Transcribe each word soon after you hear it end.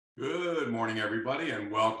Good morning, everybody,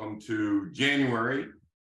 and welcome to January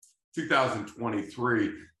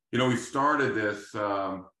 2023. We started this, we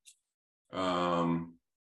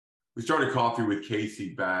started Coffee with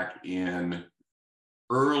Casey back in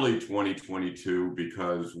early 2022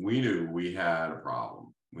 because we knew we had a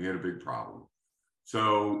problem. We had a big problem.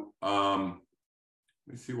 So let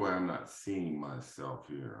me see why I'm not seeing myself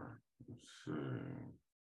here. Let's see.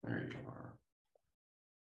 There you are.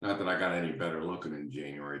 Not that I got any better looking in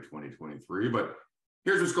January 2023, but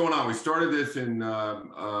here's what's going on. We started this in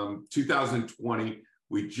 2020.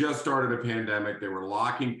 We just started a pandemic. They were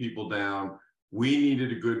locking people down. We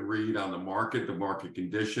needed a good read on the market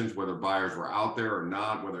conditions, whether buyers were out there or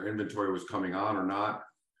not, whether inventory was coming on or not.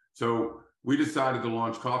 So we decided to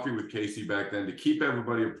launch Coffee with Casey back then to keep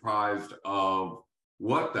everybody apprised of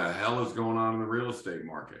what the hell is going on in the real estate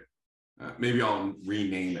market. Maybe I'll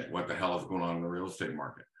rename it, what the hell is going on in the real estate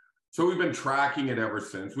market. So we've been tracking it ever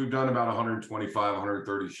since. We've done about 125,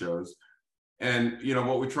 130 shows. And,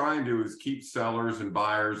 what we try and do is keep sellers and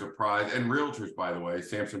buyers apprised, and realtors, by the way,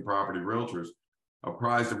 Sampson Property Realtors,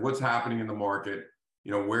 apprised of what's happening in the market,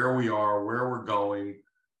 where we are, where we're going,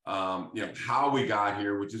 how we got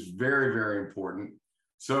here, which is very, very important.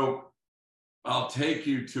 So I'll take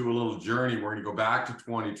you to a little journey. We're going to go back to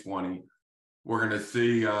 2020. We're going to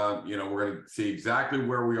see, we're going to see exactly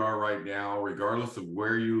where we are right now, regardless of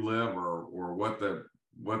where you live or what the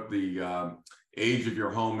age of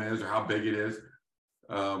your home is or how big it is.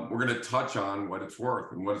 We're going to touch on what it's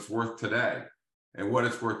worth and what it's worth today and what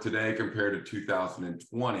it's worth today compared to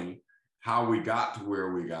 2020, how we got to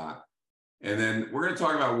where we got. And then we're going to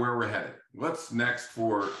talk about where we're headed. What's next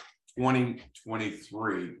for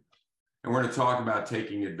 2023? And we're going to talk about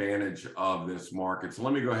taking advantage of this market. So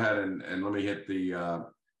let me go ahead and let me hit the,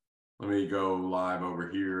 let me go live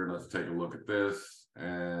over here. Let's take a look at this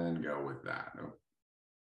and go with that.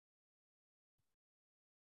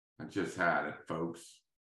 I just had it, folks.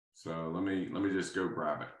 So let me just go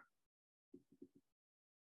grab it.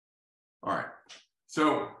 All right.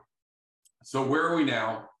 So where are we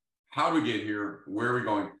now? How do we get here? Where are we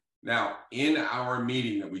going? Now, in our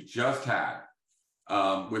meeting that we just had,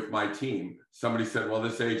 with my team, somebody said, well,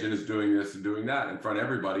 this agent is doing this and doing that in front of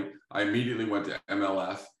everybody. I immediately went to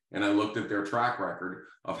MLS and I looked at their track record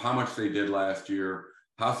of how much they did last year,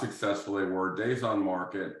 how successful they were, days on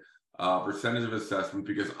market, percentage of assessment,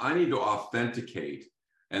 because I need to authenticate.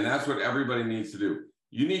 And that's what everybody needs to do.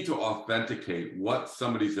 You need to authenticate what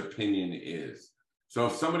somebody's opinion is. So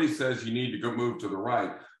if somebody says you need to go move to the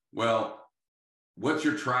right, well, what's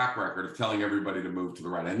your track record of telling everybody to move to the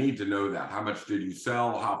right? I need to know that. How much did you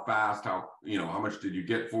sell? How fast? How much did you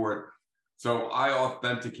get for it? So I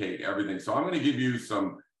authenticate everything. So I'm going to give you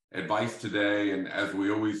some advice today, and as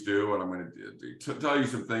we always do, and I'm going to tell you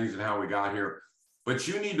some things and how we got here. But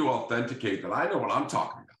you need to authenticate that I know what I'm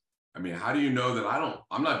talking about. I mean, how do you know that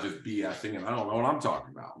I'm not just BSing and I don't know what I'm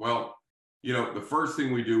talking about? Well, the first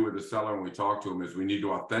thing we do with the seller when we talk to them is we need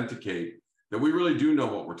to authenticate that we really do know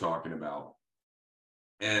what we're talking about.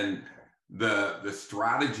 And the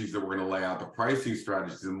strategies that we're going to lay out, the pricing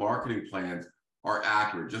strategies, the marketing plans are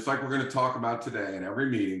accurate. Just like we're going to talk about today in every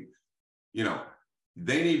meeting, I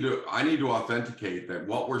need to authenticate that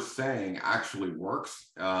what we're saying actually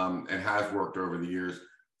works and has worked over the years.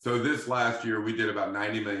 So this last year, we did about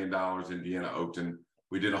 $90 million in Vienna Oakton.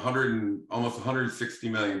 We did almost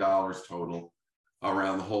 $160 million total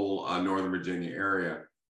around the whole Northern Virginia area.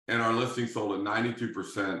 And our listings sold at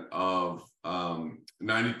 92% of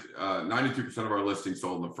 92% of our listings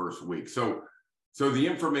sold in the first week. So the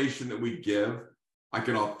information that we give, I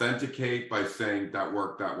can authenticate by saying that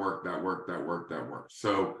worked, that worked, that worked, that worked, that worked.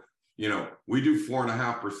 So, we do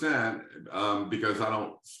 4.5% because I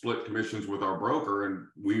don't split commissions with our broker, and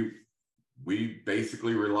we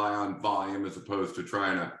basically rely on volume as opposed to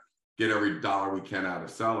trying to get every dollar we can out of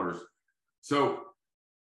sellers.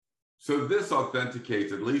 So this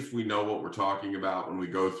authenticates, at least we know what we're talking about when we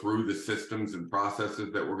go through the systems and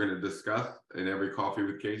processes that we're going to discuss in every Coffee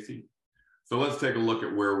with Casey. So let's take a look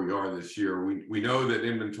at where we are this year. We know that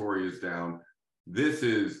inventory is down. This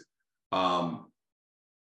is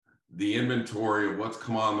the inventory of what's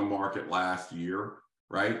come on the market last year,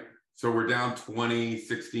 right? So we're down 20,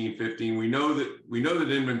 16, 15. We know that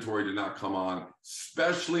inventory did not come on,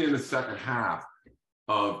 especially in the second half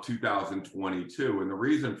of 2022. And the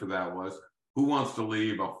reason for that was, who wants to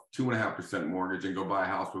leave a 2.5% mortgage and go buy a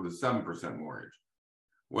house with a 7% mortgage?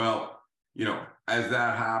 Well, as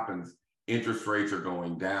that happens, interest rates are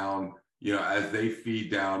going down. As they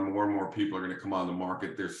feed down, more and more people are going to come on the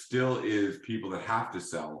market. There still is people that have to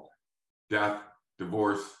sell. Death,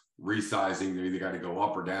 divorce, resizing, they either got to go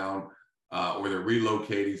up or down. or they're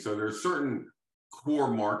relocating. So there's certain core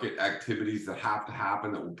market activities that have to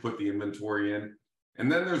happen that will put the inventory in.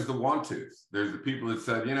 And then there's the want tos. There's the people that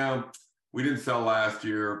said, you know, we didn't sell last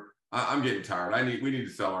year. I'm getting tired. We need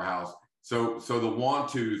to sell our house. So the want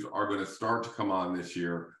tos are going to start to come on this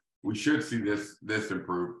year. We should see this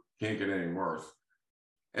improve. Can't get any worse.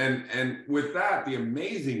 And with that, the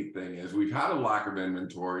amazing thing is we've had a lack of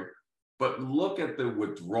inventory, but look at the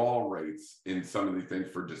withdrawal rates in some of these things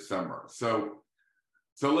for December. So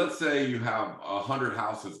let's say you have 100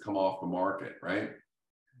 houses come off the market, right?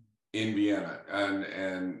 In Vienna,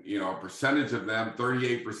 and you know, a percentage of them,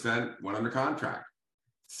 38% went under contract.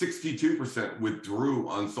 62% withdrew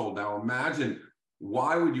unsold. Now imagine,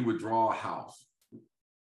 why would you withdraw a house?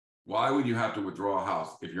 Why would you have to withdraw a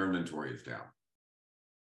house if your inventory is down?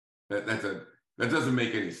 That doesn't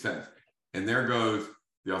make any sense. And there goes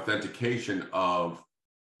the authentication of,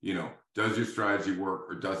 you know, does your strategy work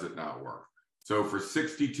or does it not work? So for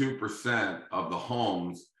 62% of the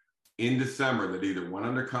homes in December that either went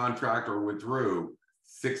under contract or withdrew,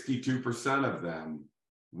 62% of them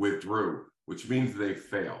withdrew, which means they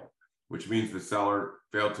failed, which means the seller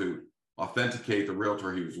failed to authenticate the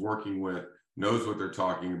realtor he was working with, knows what they're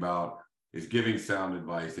talking about, is giving sound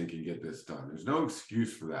advice, and can get this done. There's no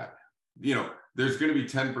excuse for that. You know, there's going to be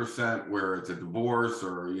 10% where it's a divorce,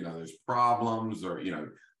 or, you know, there's problems, or, you know,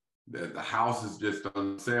 the house is just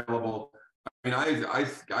unsaleable. I mean,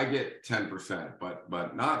 I get 10%,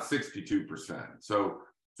 but not 62%. So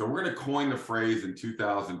we're going to coin the phrase in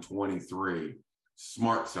 2023,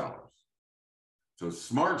 smart sellers. So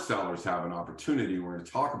smart sellers have an opportunity. We're going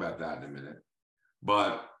to talk about that in a minute,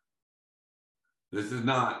 but this is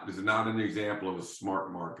not an example of a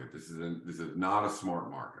smart market. This is not a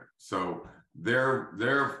smart market. So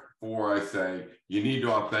therefore, I say you need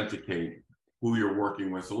to authenticate who you're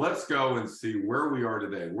working with. So let's go and see where we are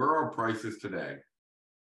today. Where are our prices today?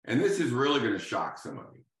 And this is really going to shock some of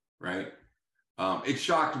you, right? It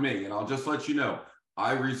shocked me, and I'll just let you know.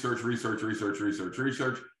 I research,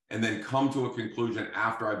 and then come to a conclusion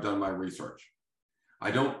after I've done my research.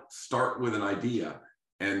 I don't start with an idea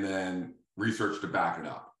and then research to back it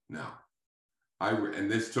up. No.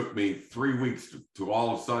 And this took me 3 weeks to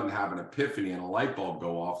all of a sudden have an epiphany and a light bulb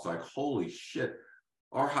go off. It's like, holy shit,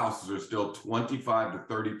 our houses are still 25 to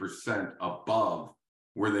 30% above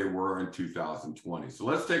where they were in 2020. So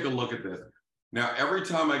let's take a look at this. Now, every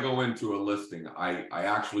time I go into a listing, I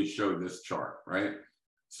actually show this chart, right?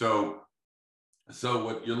 So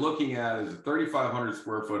what you're looking at is a 3,500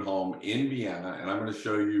 square foot home in Vienna, and I'm going to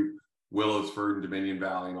show you Willowsford and Dominion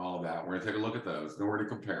Valley and all of that. We're going to take a look at those, then we're going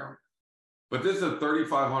to compare them. But this is a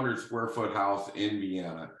 3,500 square foot house in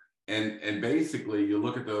Vienna. And basically, you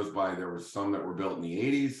look at those by, there were some that were built in the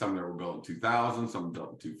 80s, some that were built in 2000, some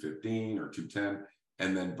built in 2015 or 2010,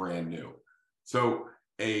 and then brand new. So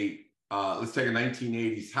let's take a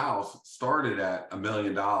 1980s house, started at $1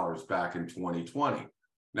 million back in 2020.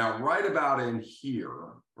 Now, right about in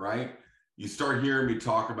here, right, you start hearing me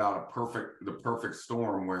talk about the perfect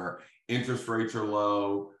storm where interest rates are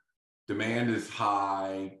low, demand is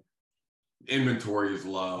high, inventory is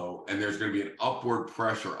low, and there's going to be an upward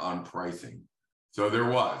pressure on pricing. So there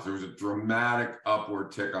was a dramatic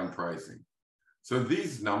upward tick on pricing. So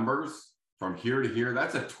these numbers from here to here,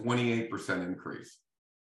 that's a 28% increase.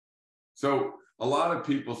 So a lot of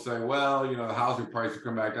people say, well, you know, the housing prices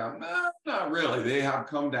come back down. No, not really. They have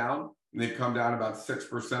come down, and they've come down about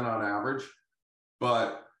 6% on average,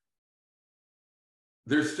 but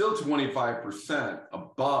they're still 25%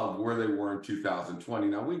 above where they were in 2020.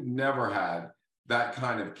 Now, we've never had that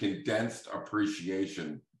kind of condensed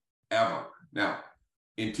appreciation ever. Now,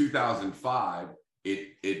 in 2005,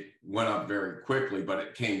 it went up very quickly, but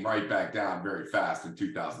it came right back down very fast in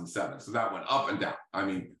 2007. So that went up and down. I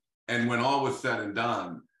mean, and when all was said and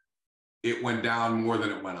done, it went down more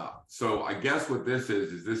than it went up. So I guess what this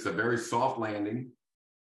is this a very soft landing?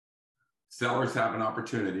 Sellers have an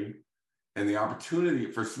opportunity. And the opportunity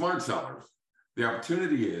for smart sellers, the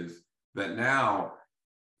opportunity is that now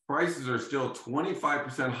prices are still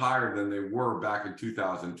 25% higher than they were back in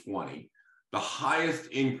 2020, the highest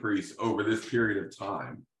increase over this period of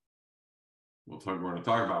time. We're going to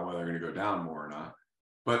talk about whether they're going to go down more or not.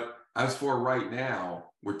 But as for right now,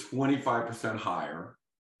 we're 25% higher.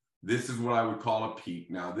 This is what I would call a peak.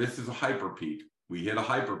 Now, this is a hyper peak. We hit a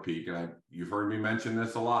hyper peak, and you've heard me mention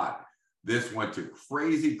this a lot. This went to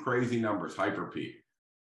crazy, crazy numbers, hyper peak.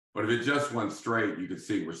 But if it just went straight, you could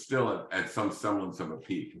see we're still at some semblance of a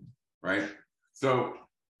peak, right? So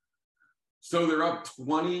they're up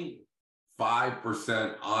 25%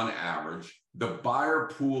 on average. the buyer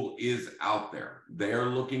pool is out there. They are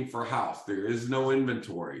looking for a house. There is no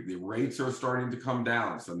inventory. The rates are starting to come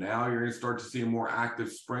down. So now you're going to start to see a more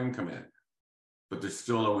active spring come in, but there's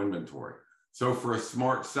still no inventory. So for a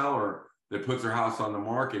smart seller that puts their house on the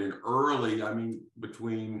market in early, I mean,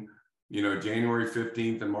 between, January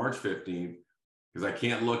 15th and March 15th, because I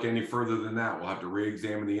can't look any further than that. We'll have to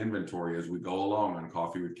re-examine the inventory as we go along on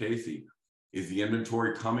Coffee with Casey. Is the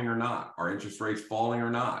inventory coming or not? Are interest rates falling or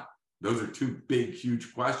not? Those are two big,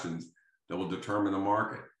 huge questions that will determine the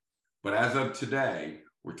market. But as of today,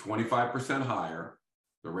 we're 25% higher.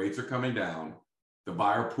 The rates are coming down. The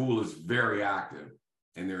buyer pool is very active,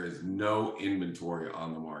 and there is no inventory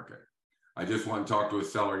on the market. I just went and talked to a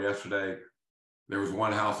seller yesterday. There was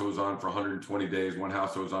one house that was on for 120 days, one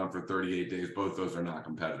house that was on for 38 days. Both those are not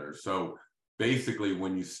competitors. So basically,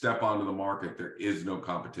 when you step onto the market, there is no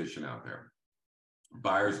competition out there.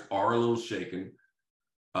 Buyers are a little shaken.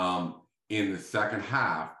 In the second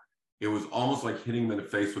half, it was almost like hitting them in the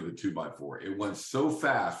face with a 2x4. It went so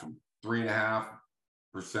fast from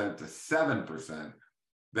 3.5% to 7%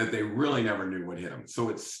 that they really never knew what hit them. So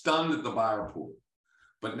it stunned the buyer pool.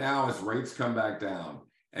 But now as rates come back down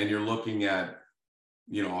and you're looking at,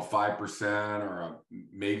 a 5% or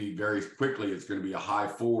maybe very quickly, it's going to be a high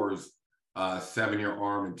 4s, 7-year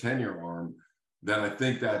ARM and 10-year ARM, then I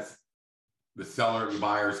think that's the seller and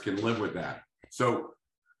buyers can live with that. So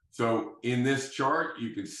in this chart, you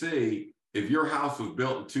can see if your house was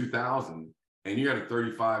built in 2000 and you had a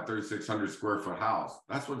 3,600 square foot house,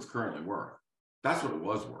 that's what it's currently worth. That's what it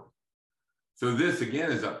was worth. So this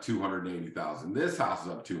again is up 280,000. This house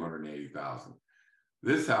is up 280,000.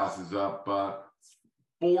 This house is up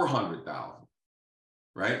 400,000,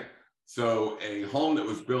 right? So a home that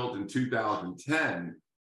was built in 2010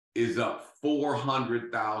 is up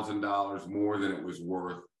 $400,000 more than it was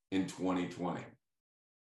worth in 2020.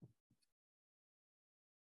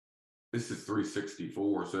 This is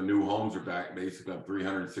 364. So new homes are back basically up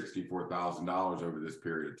 $364,000 over this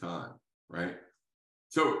period of time, right?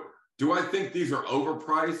 So do I think these are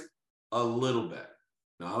overpriced? A little bit,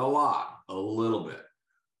 not a lot, a little bit.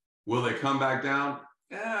 Will they come back down?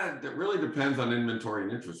 It really depends on inventory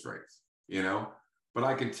and interest rates, but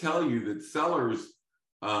I can tell you that sellers,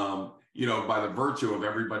 by the virtue of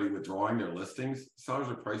everybody withdrawing their listings, sellers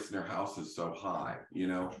are pricing their houses so high,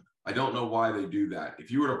 I don't know why they do that.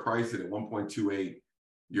 If you were to price it at 1.28,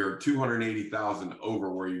 you're 280,000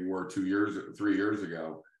 over where you were 3 years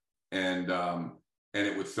ago, and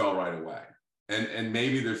it would sell right away. And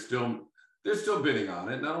maybe they're still bidding on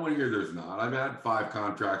it. And I don't want to hear there's not. I've had 5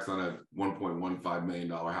 contracts on a $1.15 million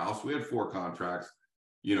house. We had 4 contracts,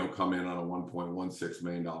 come in on a $1.16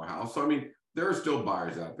 million house. So, I mean, there are still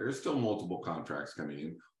buyers out there. There's still multiple contracts coming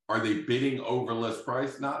in. Are they bidding over list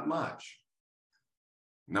price? Not much.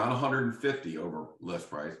 Not 150 over list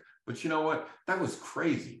price. But you know what? That was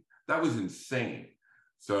crazy. That was insane.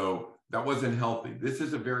 So that wasn't healthy. This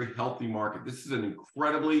is a very healthy market. This is an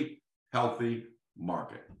incredibly healthy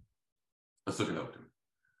market. Let's look at Oakton.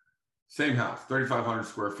 Same house, 3,500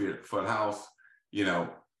 square foot house,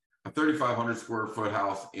 a 3,500 square foot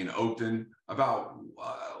house in Oakton, about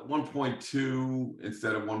 1.2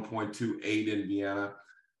 instead of 1.28 in Vienna.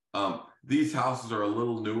 These houses are a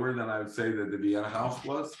little newer than I would say that the Vienna house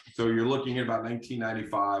was. So you're looking at about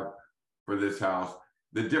 1995 for this house.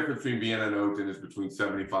 The difference between Vienna and Oakton is between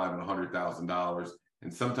 $75,000 and $100,000.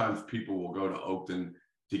 And sometimes people will go to Oakton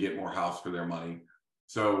to get more house for their money.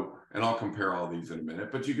 So, and I'll compare all these in a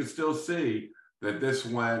minute, but you can still see that this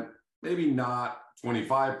went maybe not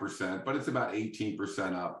 25%, but it's about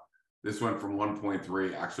 18% up. This went from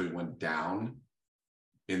 1.3, actually went down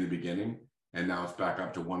in the beginning, and now it's back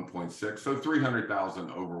up to 1.6. So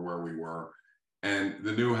 300,000 over where we were. And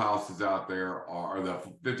the new houses out there are the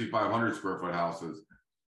 5,500 square foot houses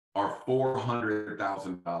are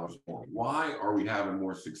 $400,000 more. Why are we having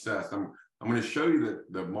more success? I'm going to show you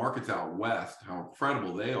that the markets out west, how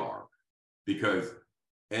incredible they are, because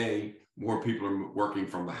more people are working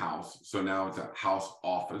from the house. So now it's a house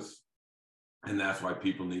office, and that's why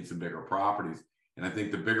people need some bigger properties. And I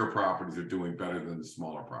think the bigger properties are doing better than the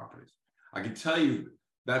smaller properties. I can tell you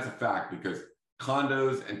that's a fact because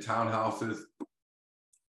condos and townhouses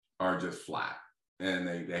are just flat, and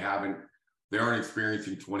they aren't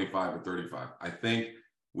experiencing 25 or 35. I think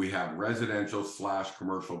we have residential /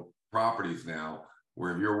 commercial properties now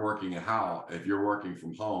where if you're working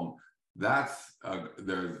from home, that's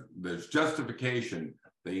there's justification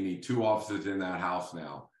that you need 2 offices in that house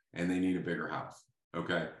now, and they need a bigger house.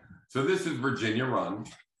 Okay, so this is Virginia Run,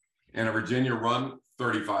 and a Virginia Run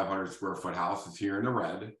 3,500 square foot house is here in the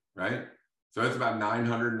red, right? So it's about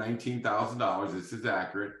 $919,000. This is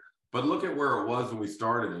accurate. But look at where it was when we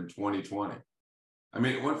started in 2020. I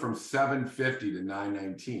mean, it went from 750 to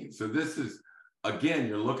 919. So this is, again,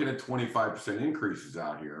 you're looking at 25% increases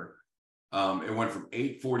out here. It went from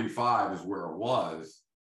 845 is where it was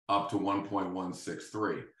up to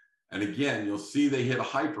 1.163. And again, you'll see they hit a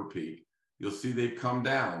hyper peak. You'll see they've come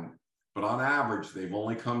down, but on average, they've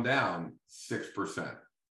only come down 6%.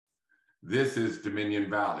 This is Dominion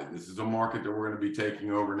Valley. This is a market that we're going to be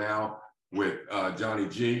taking over now with Johnny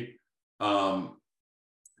G.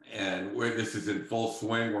 And where this is in full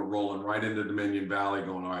swing, we're rolling right into Dominion Valley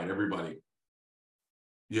going, all right, everybody,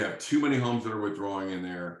 you have too many homes that are withdrawing in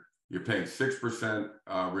there. You're paying 6%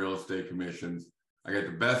 real estate commissions. I got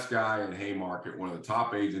the best guy in Haymarket, one of the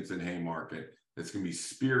top agents in Haymarket that's going to be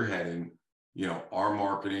spearheading, you know, our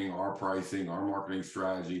marketing, our pricing, our marketing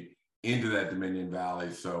strategy into that Dominion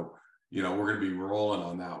Valley. So, you know, we're going to be rolling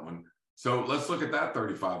on that one. So let's look at that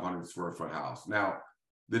 3,500 square foot house. Now,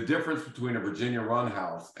 the difference between a Virginia Run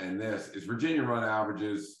house and this is Virginia Run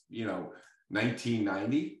averages, you know,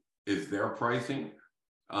 1990 is their pricing.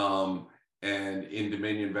 And in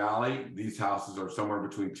Dominion Valley, these houses are somewhere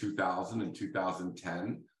between 2000 and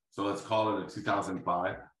 2010. So let's call it a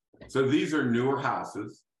 2005. So these are newer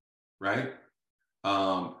houses, right?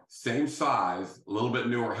 Same size, a little bit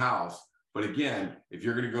newer house. But again, if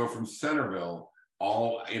you're going to go from Centerville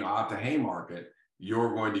all, you know, out to Haymarket,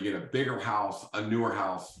 you're going to get a bigger house, a newer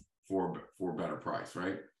house for a better price,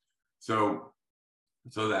 right? So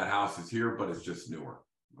that house is here, but it's just newer,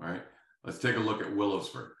 all right? Let's take a look at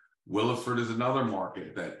Willisford. Willisford is another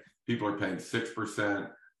market that people are paying 6%.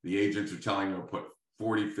 The agents are telling you to put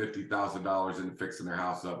 $40,000, $50,000 into fixing their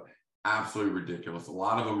house up. Absolutely ridiculous. A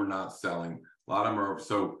lot of them are not selling. A lot of them are,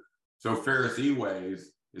 so Ferris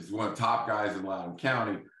Eways is one of the top guys in Loudoun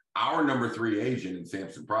County. Our number 3 agent in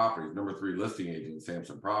Sampson Properties, number 3 listing agent in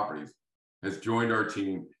Sampson Properties, has joined our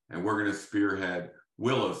team, and we're going to spearhead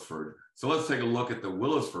Willisford. So let's take a look at the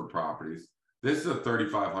Willisford properties. This is a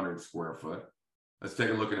 3,500 square foot. Let's take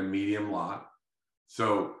a look at a medium lot.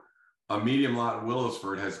 So a medium lot in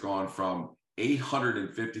Willisford has gone from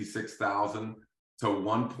 $856,000 to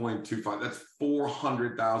 1.25. That's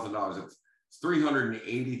 $400,000. It's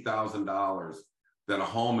 $380,000 that a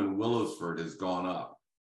home in Willisford has gone up.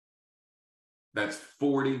 That's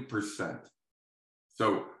 40%.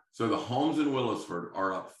 So the homes in Willisford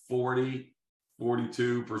are up 40,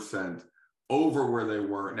 42% over where they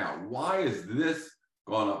were. Now, why is this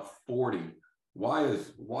gone up 40? Why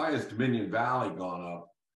is Dominion Valley gone up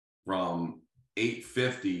from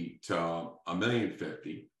 850 to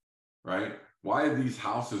 $1,050,000, right? Why have these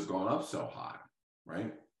houses gone up so high,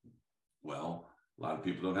 right? Well, a lot of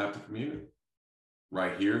people don't have to commute.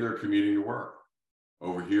 Right here, they're commuting to work.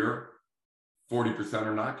 Over here, 40%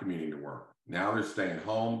 are not commuting to work. Now they're staying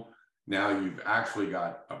home. Now you've actually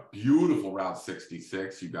got a beautiful Route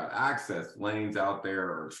 66. You've got access lanes out there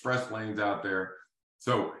or express lanes out there.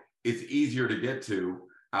 So it's easier to get to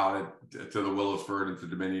out to the Willisford and to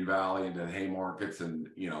Dominion Valley and to the Haymarkets and,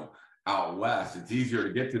 you know, out west. It's easier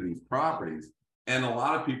to get to these properties. And a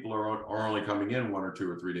lot of people are only coming in 1 or 2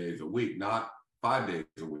 or 3 days a week, not 5 days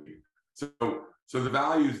a week. So the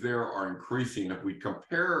values there are increasing. If we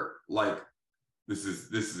compare, like, this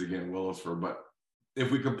is again Willisford, but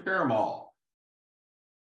if we compare them all,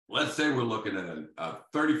 let's say we're looking at a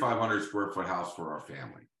 3,500 square foot house for our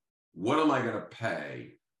family. What am I going to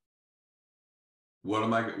pay? What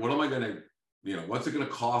am I going to, you know, what's it going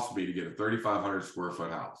to cost me to get a 3,500 square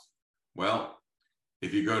foot house? Well,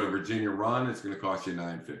 if you go to Virginia Run, it's going to cost you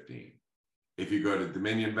 $915. If you go to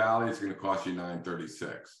Dominion Valley, it's going to cost you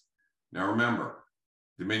 $936. Now remember,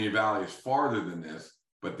 Dominion Valley is farther than this,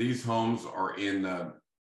 but these homes are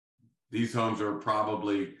these homes are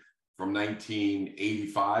probably from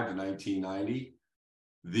 1985 to 1990.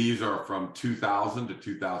 These are from 2000 to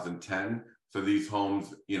 2010. So these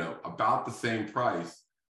homes, you know, about the same price,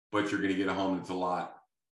 but you're going to get a home that's a lot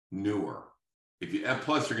newer. And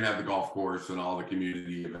plus you're going to have the golf course and all the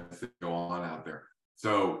community events that go on out there.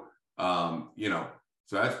 So, you know,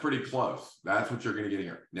 so that's pretty close. That's what you're going to get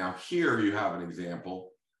here. Now here you have an example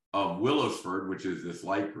of Willisford, which is this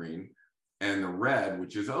light green, and the red,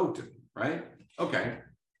 which is Oakton, right? Okay.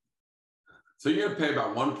 So you're going to pay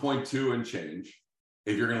about 1.2 and change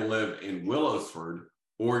if you're going to live in Willisford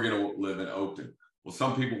or you're going to live in Oakton. Well,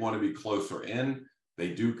 some people want to be closer in. They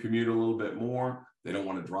do commute a little bit more. They don't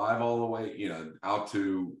want to drive all the way, you know, out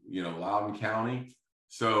to, you know, Loudoun County.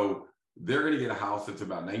 So they're going to get a house that's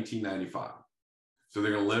about 1995. So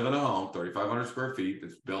they're going to live in a home, 3,500 square feet,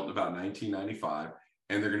 that's built in about 1995,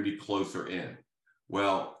 and they're going to be closer in.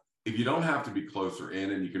 Well, if you don't have to be closer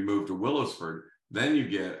in and you can move to Willisford, Then you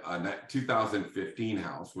get a 2015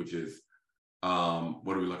 house, which is, what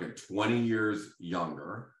are we looking, 20 years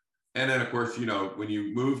younger. And then, of course, you know, when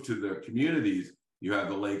you move to the communities, you have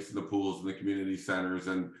the lakes and the pools and the community centers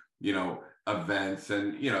and, you know, events,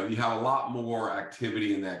 and, you know, you have a lot more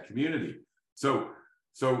activity in that community. So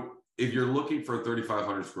if you're looking for a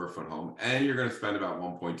 3,500 square foot home and you're going to spend about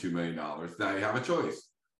 $1.2 million, now you have a choice.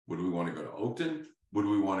 Would we want to go to Oakton? Would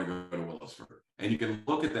we want to go to Willisford? And you can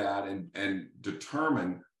look at that and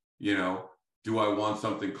determine, you know, do I want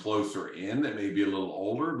something closer in that may be a little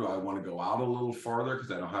older? Do I want to go out a little farther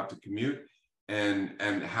because I don't have to commute and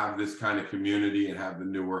have this kind of community and have the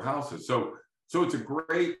newer houses? So it's a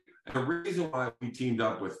great, and the reason why we teamed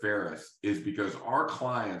up with Ferris is because our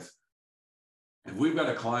clients, if we've got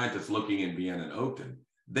a client that's looking in Vienna and Oakton,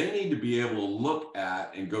 they need to be able to look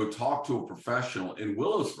at and go talk to a professional in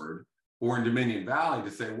Willisford or in Dominion Valley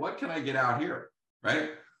to say, what can I get out here,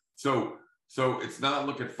 right? So it's not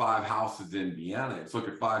look at 5 houses in Vienna, it's look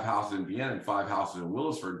at 5 houses in Vienna and 5 houses in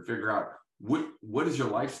Willisford and figure out what is your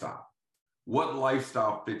lifestyle? What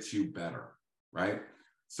lifestyle fits you better, right?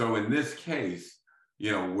 So in this case,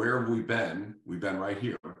 you know, where have we been? We've been right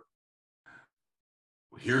here.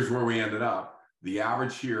 Here's where we ended up. The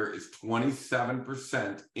average here is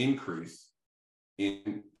 27% increase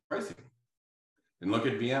in pricing. And look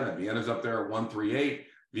at Vienna. Vienna's up there at 138.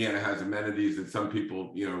 Vienna has amenities that some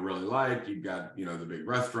people, you know, really like. You've got, you know, the big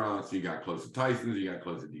restaurants. You got close to Tyson's. You got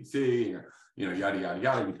close to DC. You know, yada yada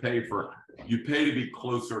yada. You pay to be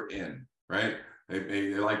closer in, right?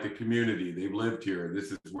 They like the community. They've lived here.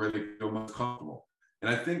 This is where they feel most comfortable. And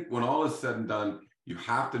I think when all is said and done, you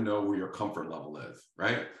have to know where your comfort level is,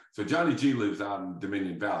 right? So Johnny G lives out in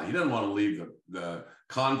Dominion Valley. He doesn't want to leave the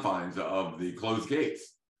confines of the closed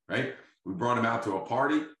gates, right? We brought him out to a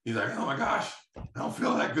party. He's like, oh my gosh, I don't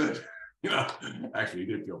feel that good. You know, actually,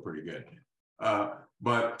 he did feel pretty good.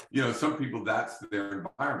 But, you know, some people, that's their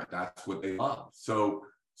environment. That's what they love. So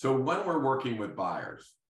when we're working with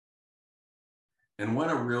buyers and when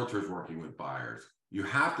a realtor is working with buyers, you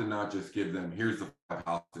have to not just give them, here's the 5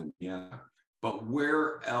 houses in Vienna, but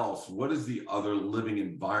where else? What is the other living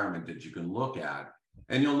environment that you can look at?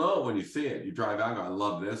 And you'll know it when you see it. You drive out and go, I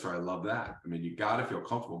love this or I love that. I mean, you got to feel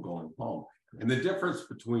comfortable going home. And the difference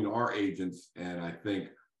between our agents and I think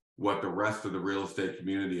what the rest of the real estate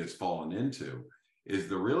community has fallen into is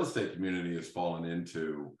the real estate community has fallen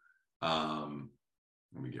into,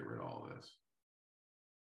 let me get rid of all of this.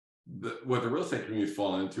 What the real estate community has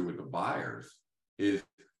fallen into with the buyers is,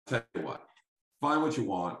 tell you what, find what you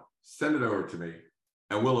want, send it over to me,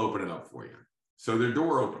 and we'll open it up for you. So they're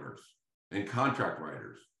door openers and contract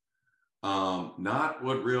writers. Not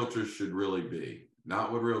what realtors should really be.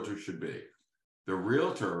 Not what realtors should be. The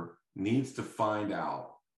realtor needs to find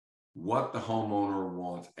out what the homeowner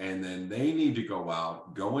wants, and then they need to go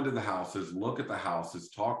out, go into the houses, look at the houses,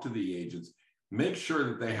 talk to the agents, make sure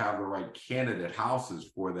that they have the right candidate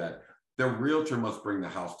houses for that. The realtor must bring the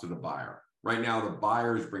house to the buyer. Right now, the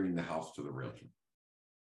buyer is bringing the house to the realtor.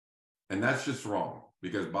 And that's just wrong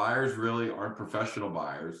because buyers really aren't professional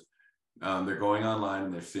buyers. They're going online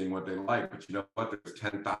and they're seeing what they like. But you know what? There's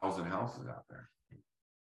 10,000 houses out there.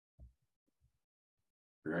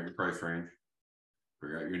 Figure out your price range.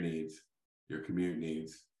 Figure out your needs, your commute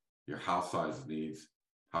needs, your house size needs,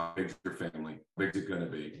 how big is your family, how big is it going to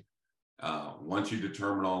be. Once you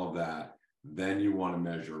determine all of that, then you want to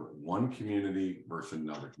measure one community versus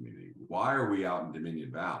another community. Why are we out in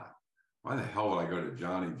Dominion Valley? Why the hell would I go to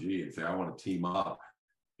Johnny G and say, I want to team up?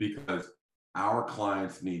 Because our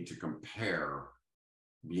clients need to compare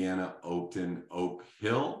Vienna, Oakton, Oak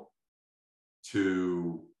Hill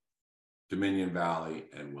to Dominion Valley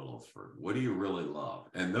and Willisford. What do you really love?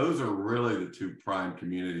 And those are really the 2 prime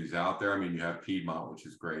communities out there. I mean, you have Piedmont, which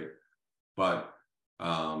is great, but,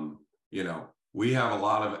 you know, we have a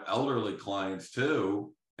lot of elderly clients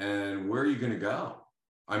too. And where are you going to go?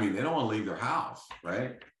 I mean, they don't want to leave their house,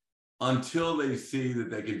 right? Until they see that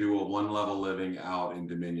they can do a 1-level living out in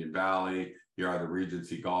Dominion Valley. You're at the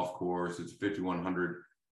Regency Golf Course. It's a 5,100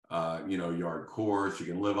 yard course. You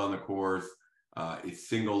can live on the course. It's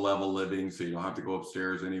single level living, so you don't have to go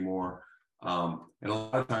upstairs anymore. And a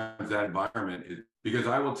lot of times that environment is, because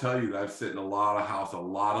I will tell you that I've sit in a lot of house, a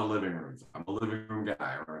lot of living rooms. I'm a living room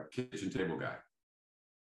guy or a kitchen table guy.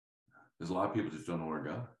 There's a lot of people just don't know where to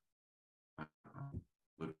go.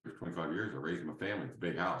 Lived for 25 years. I raised my family. It's a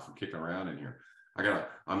big house. I'm kicking around in here.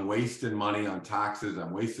 I'm wasting money on taxes.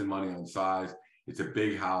 I'm wasting money on size. It's a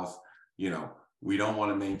big house. You know, we don't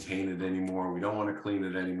want to maintain it anymore. We don't want to clean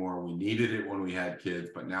it anymore. We needed it when we had kids,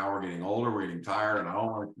 but now we're getting older, we're getting tired, and I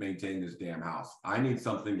don't want to maintain this damn house. I need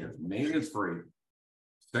something that's maintenance free,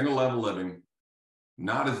 single level living,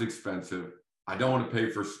 not as expensive. I don't want to pay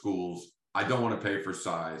for schools. I don't want to pay for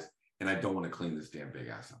size, and I don't want to clean this damn big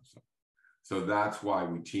ass house up. So that's why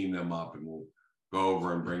we team them up, and we'll go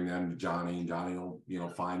over and bring them to Johnny, and Johnny will,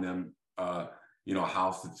 find them, a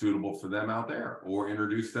house that's suitable for them out there, or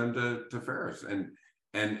introduce them to Ferris,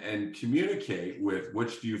 and communicate with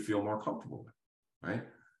which do you feel more comfortable with, right?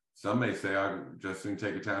 Some may say, I'm just going to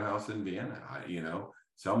take a townhouse in Vienna.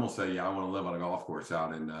 Some will say, yeah, I want to live on a golf course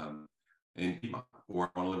out in Piedmont,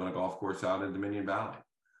 or I want to live on a golf course out in Dominion Valley.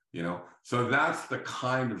 So that's the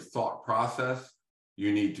kind of thought process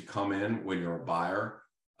you need to come in when you're a buyer.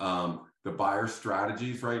 The buyer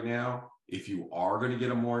strategies right now, if you are going to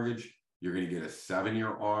get a mortgage, you're going to get a 7-year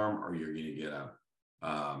ARM, or you're going to get a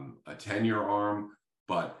 10-year ARM,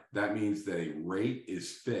 but that means that a rate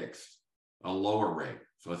is fixed, a lower rate.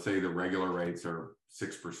 So let's say the regular rates are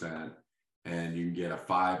 6%, and you can get a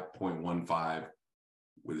 5.15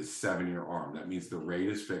 with a 7-year ARM. That means the rate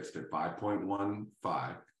is fixed at 5.15,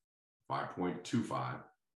 5.25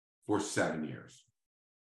 for 7 years.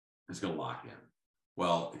 It's going to lock in.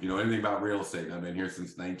 Well, if you know anything about real estate, I've been here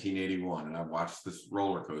since 1981, and I've watched this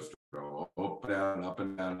roller coaster go up and down, up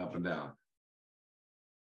and down, up and down.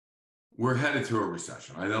 We're headed to a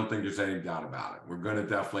recession. I don't think there's any doubt about it. We're going to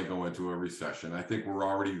definitely go into a recession. I think we're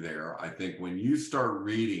already there. I think when you start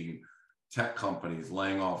reading tech companies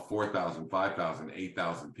laying off 4,000, 5,000,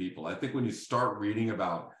 8,000 people, I think when you start reading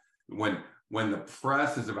about when the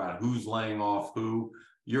press is about who's laying off who,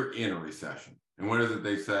 you're in a recession. And what is it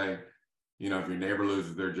they say? If your neighbor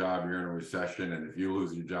loses their job, you're in a recession. And if you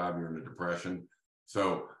lose your job, you're in a depression.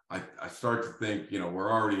 So I start to think,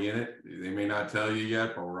 we're already in it. They may not tell you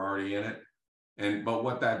yet, but we're already in it. But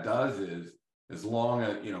what that does is, as long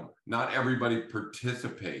as, not everybody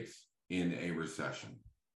participates in a recession,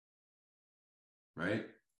 right?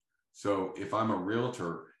 So if I'm a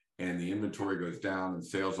realtor and the inventory goes down and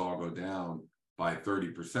sales all go down by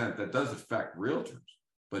 30%, that does affect realtors,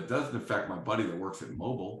 but it doesn't affect my buddy that works at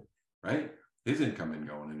Mobile, right? His income isn't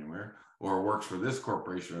going anywhere, or works for this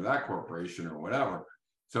corporation or that corporation or whatever.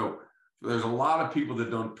 So there's a lot of people that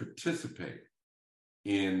don't participate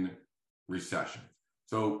in recessions.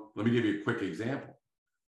 So let me give you a quick example.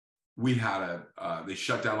 We had they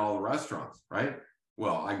shut down all the restaurants, right?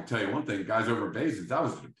 Well, I can tell you one thing, guys over at Basin's, that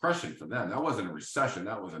was a depression for them. That wasn't a recession.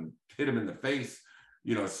 That was hit them in the face,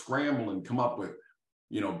 scramble and come up with,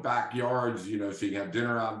 backyards, so you can have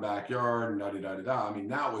dinner out in the backyard and da-da-da-da-da. I mean,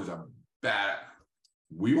 that was a bad,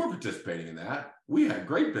 we were participating in that. We had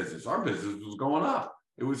great business. Our business was going up.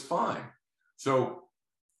 It was fine. So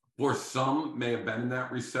for some may have been in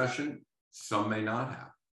that recession, some may not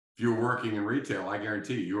have. If you were working in retail, I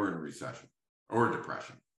guarantee you were in a recession or a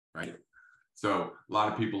depression, right? So a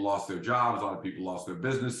lot of people lost their jobs, a lot of people lost their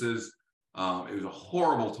businesses. It was a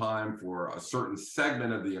horrible time for a certain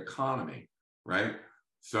segment of the economy, right?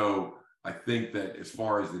 So I think that as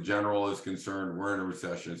far as the general is concerned, we're in a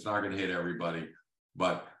recession. It's not going to hit everybody,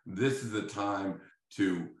 but this is the time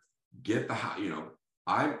to get the,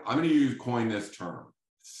 I'm going to coin this term,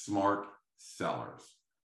 smart sellers.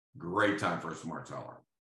 Great time for a smart seller.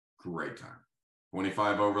 Great time.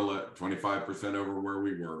 25% over where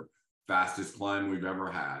we were. Fastest climb we've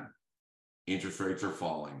ever had. Interest rates are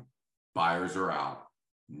falling. Buyers are out.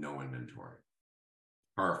 No inventory.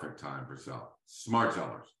 Perfect time for sell. Smart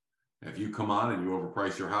sellers. If you come on and you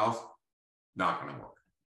overprice your house, not going to work.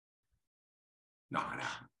 Not going to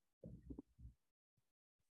happen.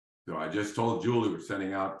 So I just told Julie we're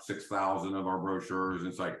sending out 6,000 of our brochures.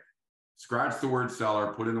 It's like, scratch the word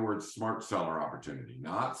seller, put in the word smart seller opportunity.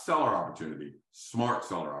 Not seller opportunity, smart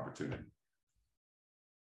seller opportunity.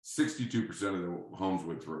 62% of the homes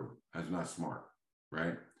went through. That's not smart,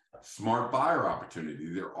 right? Smart buyer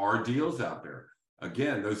opportunity. There are deals out there.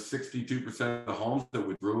 Again, those 62% of the homes that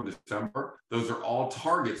withdrew in December, those are all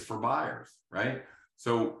targets for buyers, right?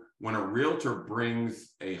 So when a realtor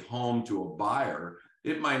brings a home to a buyer,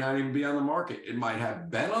 it might not even be on the market. It might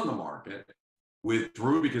have been on the market,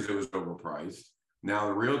 withdrew because it was overpriced. Now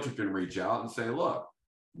the realtor can reach out and say, look,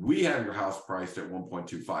 we have your house priced at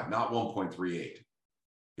 1.25, not 1.38.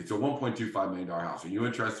 It's a $1.25 million house. Are you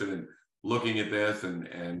interested in looking at this and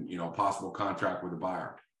possible contract with a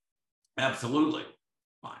buyer? Absolutely.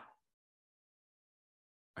 Fine.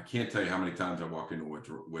 I can't tell you how many times I walk into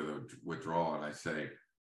with a withdrawal and I say,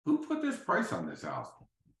 who put this price on this house?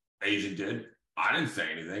 Agent did. I didn't say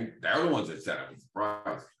anything. They're the ones that said it was the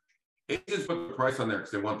price. Agents put the price on there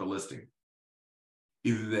because they want the listing.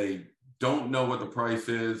 Either they don't know what the price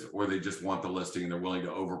is or they just want the listing and they're willing to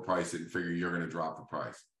overprice it and figure you're going to drop the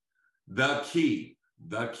price. The key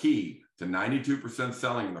to 92%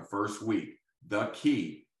 selling in the first week, the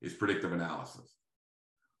key is predictive analysis.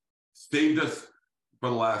 saved us for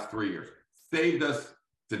the last 3 years, saved us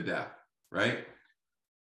to death, right?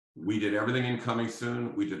 We did everything in Coming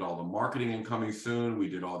Soon. We did all the marketing in Coming Soon. We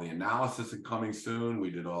did all the analysis in Coming Soon. We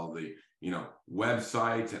did all the,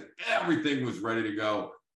 websites, and everything was ready to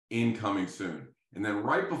go in Coming Soon. And then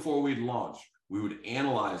right before we'd launch, we would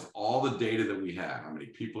analyze all the data that we had. How many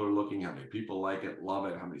people are looking, how many people like it, love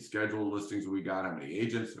it, how many scheduled listings we got, how many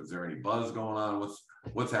agents, is there any buzz going on,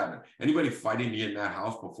 what's happening? Anybody fighting to get in that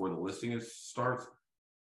house before the listing starts?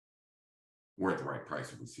 We're at the right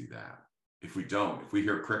price if we see that. If we don't, if we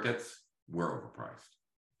hear crickets, we're overpriced.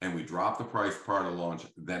 And we drop the price prior to launch,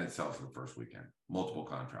 then it sells in the first weekend. Multiple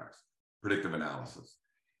contracts, predictive analysis.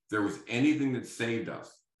 If there was anything that saved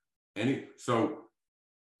us, so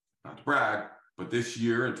not to brag, but this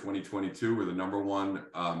year in 2022, we're the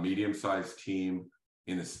 #1 medium-sized team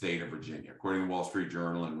in the state of Virginia, according to the Wall Street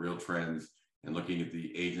Journal and Real Trends, and looking at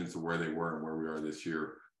the agents of where they were and where we are this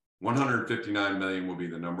year. 159 million will be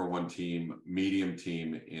the #1 team, medium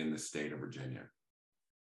team in the state of Virginia.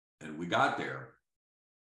 And we got there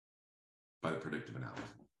by the predictive analysis.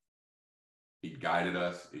 It guided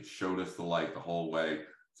us. It showed us the light the whole way.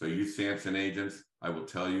 So you Sampson agents, I will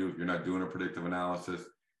tell you, if you're not doing a predictive analysis,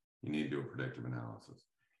 you need to do a predictive analysis.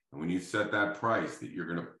 And when you set that price that you're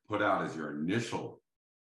going to put out as your initial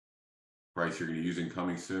price you're going to use in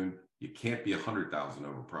Coming Soon, you can't be 100,000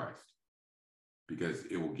 overpriced, because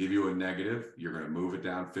it will give you a negative. You're going to move it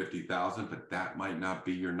down 50,000, but that might not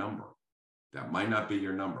be your number. That might not be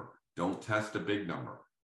your number. Don't test a big number.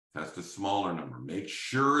 Test a smaller number. Make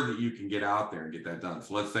sure that you can get out there and get that done.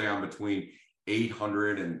 So let's say I'm between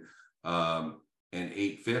 800 and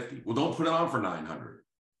 850. Well, don't put it on for 900.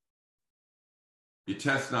 You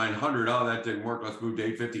test 900. Oh, that didn't work. Let's move to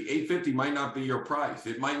 850. 850 might not be your price.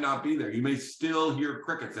 It might not be there. You may still hear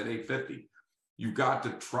crickets at 850. You've got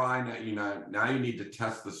to try now. Now you need to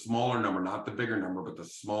test the smaller number, not the bigger number, but the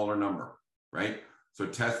smaller number, right? So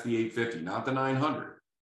test the 850, not the 900,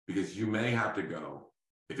 because you may have to go.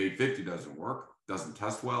 If 850 doesn't work, doesn't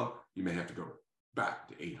test well, you may have to go back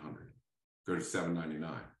to 800, go to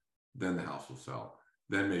 799. Then the house will sell.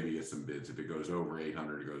 Then maybe get some bids. If it goes over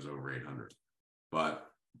 800, it goes over 800. But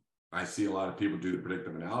I see a lot of people do the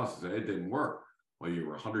predictive analysis and it didn't work. Well, you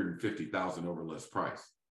were 150,000 over list price.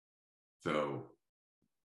 So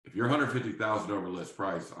if you're 150,000 over list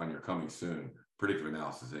price on your Coming Soon, predictive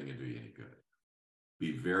analysis ain't gonna do you any good.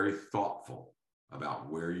 Be very thoughtful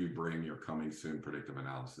about where you bring your Coming Soon predictive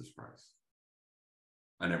analysis price,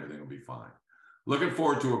 and everything will be fine. Looking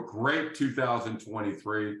forward to a great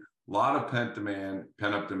 2023. A lot of pent-up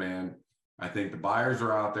demand. I think the buyers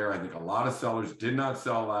are out there. I think a lot of sellers did not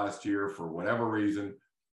sell last year for whatever reason.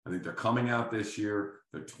 I think they're coming out this year.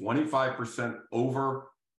 They're 25% over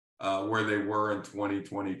where they were in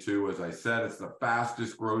 2022. As I said, it's the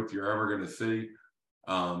fastest growth you're ever going to see.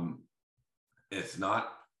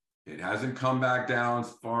 It hasn't come back down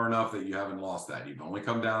far enough that you haven't lost that. You've only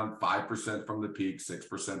come down 5% from the peak,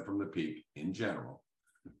 6% from the peak in general.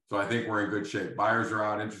 So I think we're in good shape. Buyers are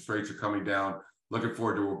out, interest rates are coming down. Looking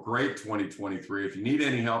forward to a great 2023. If you need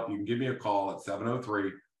any help, you can give me a call at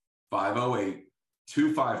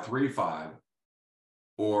 703-508-2535.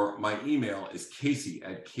 Or my email is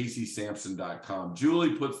casey@caseysampson.com.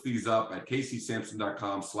 Julie puts these up at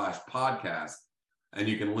caseysampson.com/podcast, and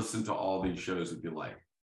you can listen to all these shows if you like.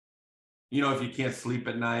 If you can't sleep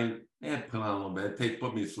at night, put on a little bit.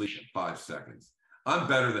 Put me to sleep in 5 seconds. I'm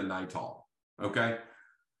better than Nitol, okay?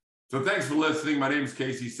 So thanks for listening. My name is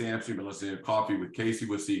Casey Sampson. You've been listening to Coffee with Casey.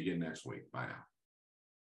 We'll see you again next week. Bye now.